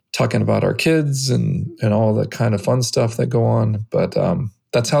live, and talking about our kids and all the kind of fun stuff that go on. But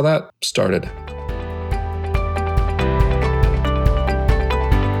that's how that started.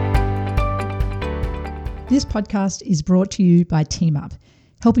 This podcast is brought to you by TeamUp,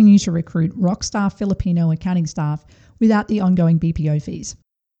 helping you to recruit rockstar Filipino accounting staff without the ongoing BPO fees.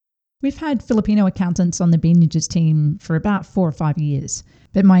 We've had Filipino accountants on the Bean Ninjas team for about 4 or 5 years,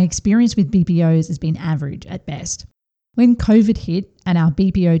 but my experience with BPOs has been average at best. When COVID hit and our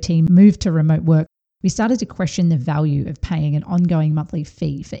BPO team moved to remote work, we started to question the value of paying an ongoing monthly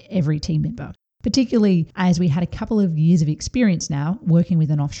fee for every team member, particularly as we had a couple of years of experience now working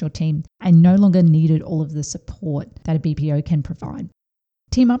with an offshore team and no longer needed all of the support that a BPO can provide.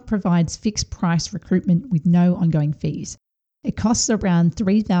 TeamUp provides fixed price recruitment with no ongoing fees. It costs around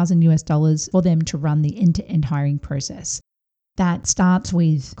 $3,000 for them to run the end-to-end hiring process. That starts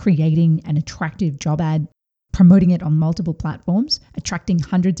with creating an attractive job ad, promoting it on multiple platforms, attracting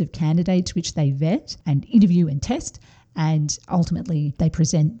hundreds of candidates which they vet and interview and test, and ultimately they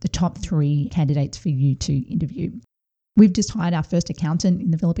present the top 3 candidates for you to interview. We've just hired our first accountant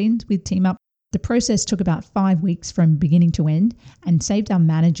in the Philippines with TeamUp. The process took about 5 weeks from beginning to end and saved our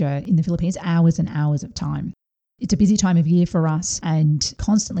manager in the Philippines hours and hours of time. It's a busy time of year for us, and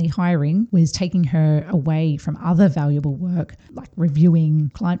constantly hiring was taking her away from other valuable work like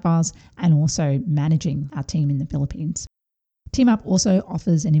reviewing client files and also managing our team in the Philippines. TeamUp also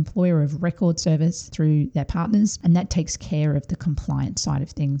offers an employer of record service through their partners, and that takes care of the compliance side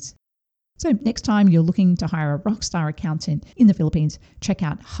of things. So next time you're looking to hire a rockstar accountant in the Philippines, check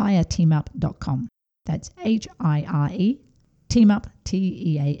out hireteamup.com. That's HIRE, teamup,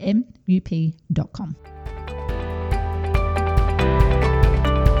 TEAMUP.com.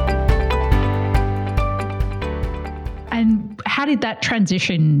 And how did that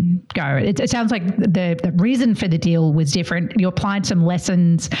transition go? It sounds like the reason for the deal was different. You applied some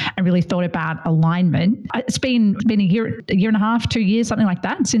lessons and really thought about alignment. It's been a year and a half, 2 years, something like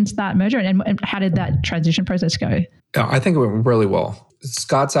that since that merger. And how did that transition process go? Yeah, I think it went really well.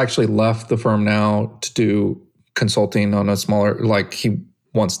 Scott's actually left the firm now to do consulting on a smaller, like he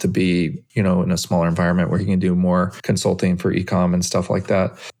wants to be, in a smaller environment where he can do more consulting for e-com and stuff like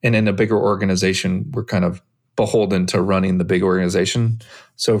that. And in a bigger organization, we're kind of beholden to running the big organization.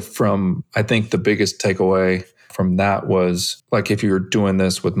 So I think the biggest takeaway from that was, like, if you're doing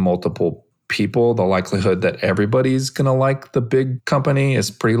this with multiple people, the likelihood that everybody's going to like the big company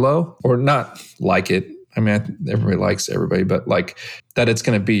is pretty low, or not like it. I mean, everybody likes everybody, but like that it's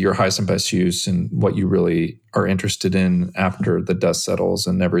going to be your highest and best use and what you really are interested in after the dust settles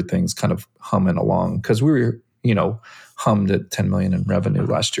and everything's kind of humming along. Because we were, hummed at 10 million in revenue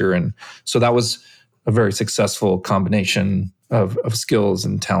last year. And so that was a very successful combination of skills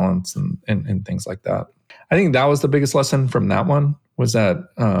and talents and things like that. I think that was the biggest lesson from that one, was that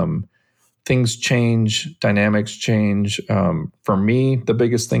things change, dynamics change. For me, the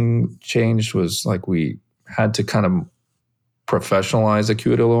biggest thing changed was like we had to kind of professionalize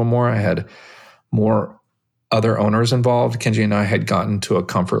Acuity a little more. I had more other owners involved. Kenji and I had gotten to a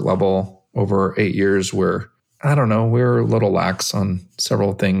comfort level over 8 years where, I don't know, we were a little lax on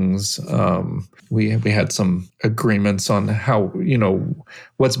several things. We had some agreements on how,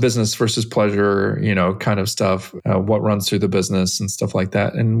 what's business versus pleasure, kind of stuff, what runs through the business and stuff like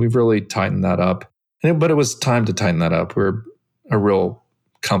that. And we've really tightened that up. But it was time to tighten that up. We're a real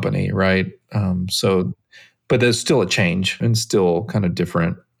company, right? But there's still a change and still kind of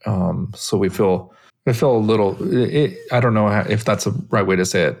different. So we feel a little, I don't know if that's the right way to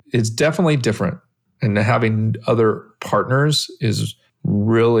say it. It's definitely different. And having other partners is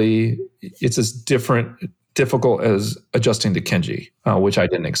really, it's as difficult as adjusting to Kenji, which I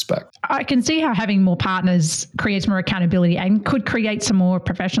didn't expect. I can see how having more partners creates more accountability and could create some more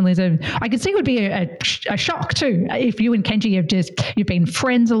professionalism. I can see it would be a shock too. If you and Kenji you've been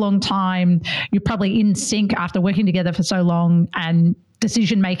friends a long time, you're probably in sync after working together for so long, and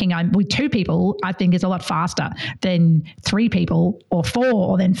decision making with 2 people, I think, is a lot faster than 3 people or 4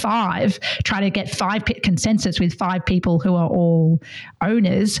 or then 5. Try to get consensus with 5 people who are all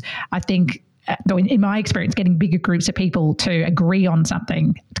owners. I think, in my experience, getting bigger groups of people to agree on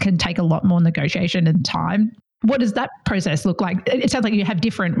something can take a lot more negotiation and time. What does that process look like? It sounds like you have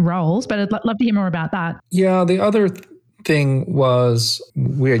different roles, but I'd love to hear more about that. Yeah, the other thing was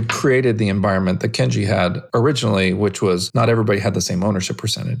we had created the environment that Kenji had originally, which was not everybody had the same ownership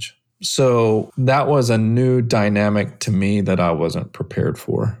percentage. So that was a new dynamic to me that I wasn't prepared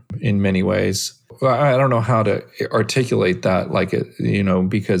for in many ways. I don't know how to articulate that,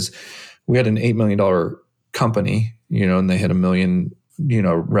 because we had an $8 million company, and they had $1 million,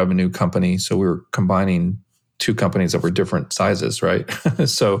 revenue company. So we were combining 2 companies that were different sizes, right?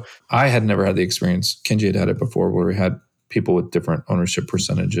 So I had never had the experience. Kenji had it before, where we had people with different ownership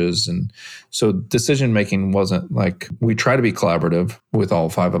percentages. And so decision-making wasn't like, we try to be collaborative with all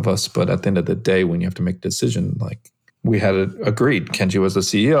 5 of us, but at the end of the day, when you have to make a decision, like we had agreed, Kenji was the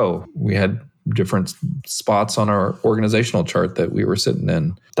CEO. We had different spots on our organizational chart that we were sitting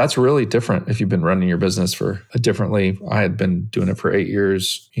in. That's really different if you've been running your business for differently. I had been doing it for 8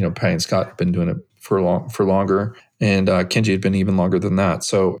 years. Patty and Scott had been doing it for longer, and Kenji had been even longer than that.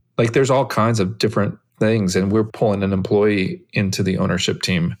 So like there's all kinds of different things, and we're pulling an employee into the ownership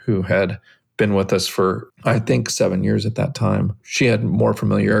team who had been with us for, I think, 7 years at that time. She had more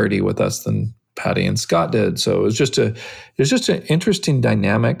familiarity with us than Patty and Scott did. So it was just an interesting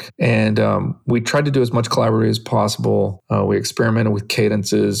dynamic. And we tried to do as much collaborative as possible. We experimented with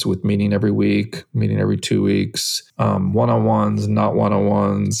cadences, with meeting every week, meeting every 2 weeks, one-on-ones, not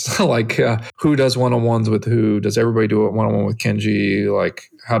one-on-ones, like who does one-on-ones with who? Does everybody do it one-on-one with Kenji? Like,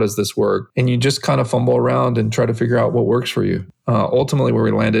 how does this work? And you just kind of fumble around and try to figure out what works for you. Ultimately, where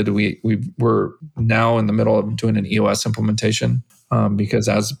we landed, we're now in the middle of doing an EOS implementation. Because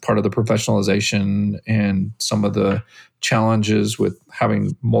as part of the professionalization and some of the challenges with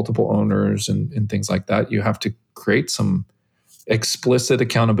having multiple owners and things like that, you have to create some explicit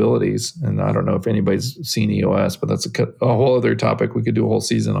accountabilities. And I don't know if anybody's seen EOS, but that's a whole other topic. We could do a whole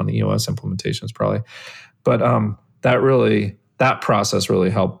season on EOS implementations probably. But that process really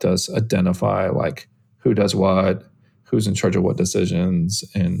helped us identify like who does what, who's in charge of what decisions,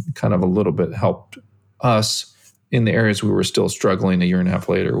 and kind of a little bit helped us in the areas we were still struggling a year and a half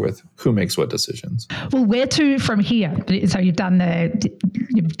later with who makes what decisions. Well, where to from here? So you've bought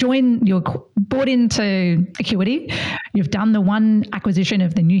into Acuity, you've done the one acquisition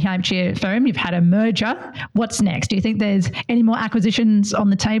of the New Hampshire firm, you've had a merger. What's next? Do you think there's any more acquisitions on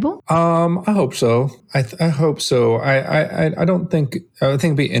the table? I hope so. I hope so. I think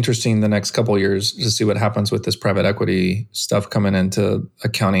it'd be interesting the next couple of years to see what happens with this private equity stuff coming into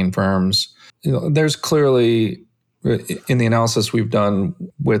accounting firms. There's clearly, in the analysis we've done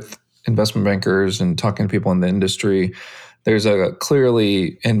with investment bankers and talking to people in the industry, there's a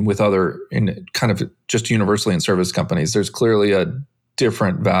clearly, and with other, in kind of just universally in service companies, there's clearly a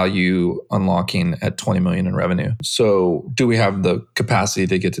different value unlocking at 20 million in revenue. So do we have the capacity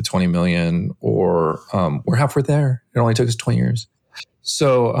to get to 20 million, or we're halfway there? It only took us 20 years.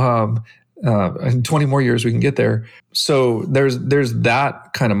 So in 20 more years, we can get there. So there's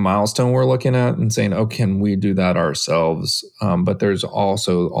that kind of milestone we're looking at and saying, oh, can we do that ourselves? But there's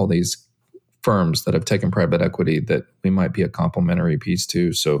also all these firms that have taken private equity that we might be a complementary piece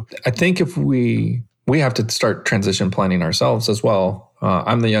to. So I think if we have to start transition planning ourselves as well.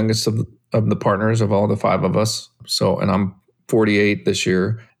 I'm the youngest of the partners of all the five of us. So, and I'm 48 this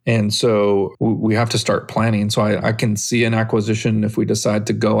year. And so we have to start planning. So I can see an acquisition if we decide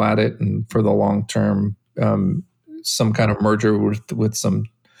to go at it, and for the long term, some kind of merger with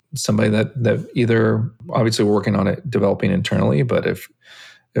somebody that either, obviously we're working on it, developing internally, but if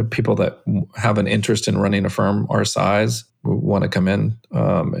people that have an interest in running a firm our size want to come in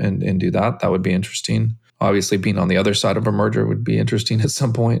and do that would be interesting. Obviously, being on the other side of a merger would be interesting at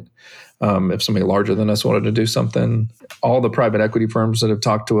some point. If somebody larger than us wanted to do something. All the private equity firms that have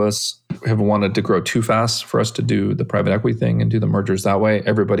talked to us have wanted to grow too fast for us to do the private equity thing and do the mergers that way.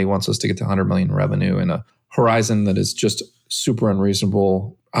 Everybody wants us to get to 100 million revenue in a horizon that is just super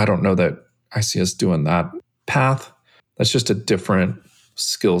unreasonable. I don't know that I see us doing that path. That's just a different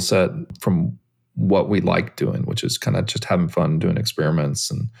skill set from what we like doing, which is kind of just having fun doing experiments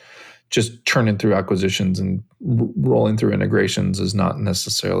and just churning through acquisitions and rolling through integrations is not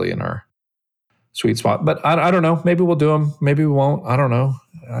necessarily in our sweet spot. But I don't know. Maybe we'll do them. Maybe we won't. I don't know.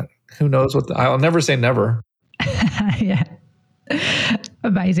 Who knows I'll never say never. Yeah.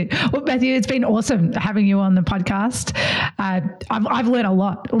 Amazing. Well, Matthew, it's been awesome having you on the podcast. I've learned a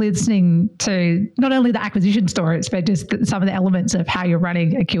lot listening to not only the acquisition stories, but just some of the elements of how you're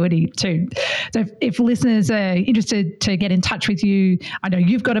running Acuity too. So if listeners are interested to get in touch with you, I know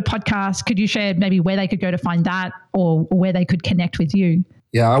you've got a podcast. Could you share maybe where they could go to find that, or where they could connect with you?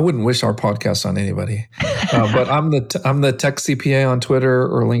 Yeah, I wouldn't wish our podcast on anybody. But I'm the Tech CPA on Twitter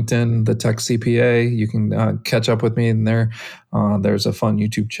or LinkedIn, the Tech CPA. You can catch up with me in there. There's a fun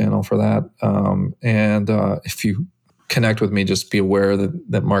YouTube channel for that. And if you connect with me, just be aware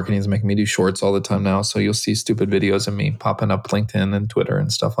that marketing is making me do shorts all the time now. So you'll see stupid videos of me popping up LinkedIn and Twitter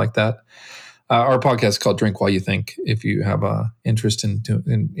and stuff like that. Our podcast is called Drink While You Think, if you have interest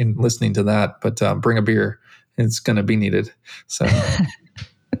in listening to that. But bring a beer. It's going to be needed. So...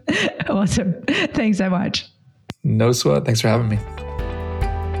 Awesome. Thanks so much. No sweat. Thanks for having me.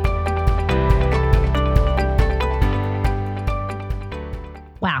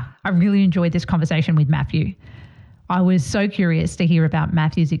 Wow. I really enjoyed this conversation with Matthew. I was so curious to hear about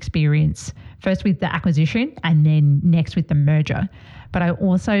Matthew's experience, first with the acquisition and then next with the merger. But I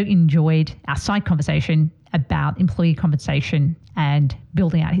also enjoyed our side conversation about employee compensation and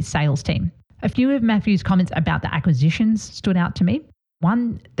building out his sales team. A few of Matthew's comments about the acquisitions stood out to me.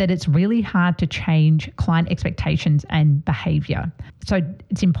 One, that it's really hard to change client expectations and behavior. So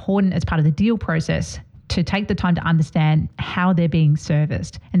it's important as part of the deal process to take the time to understand how they're being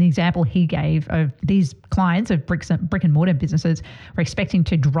serviced. And the example he gave of these clients of brick and mortar businesses were expecting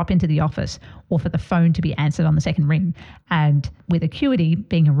to drop into the office or for the phone to be answered on the second ring. And with Acuity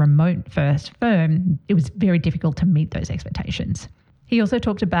being a remote first firm, it was very difficult to meet those expectations. He also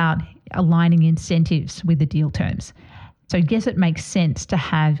talked about aligning incentives with the deal terms. So yes, it makes sense to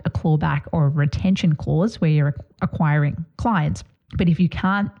have a clawback or a retention clause where you're acquiring clients. But if you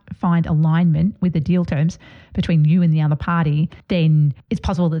can't find alignment with the deal terms between you and the other party, then it's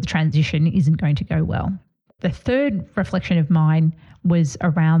possible that the transition isn't going to go well. The third reflection of mine was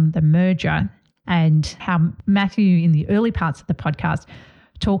around the merger and how Matthew, in the early parts of the podcast,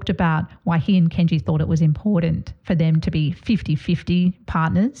 talked about why he and Kenji thought it was important for them to be 50-50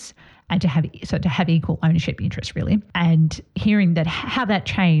 partners and to have equal ownership interest, really. And hearing that how that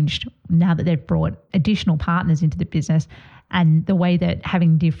changed now that they've brought additional partners into the business and the way that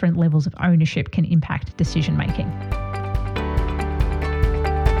having different levels of ownership can impact decision making.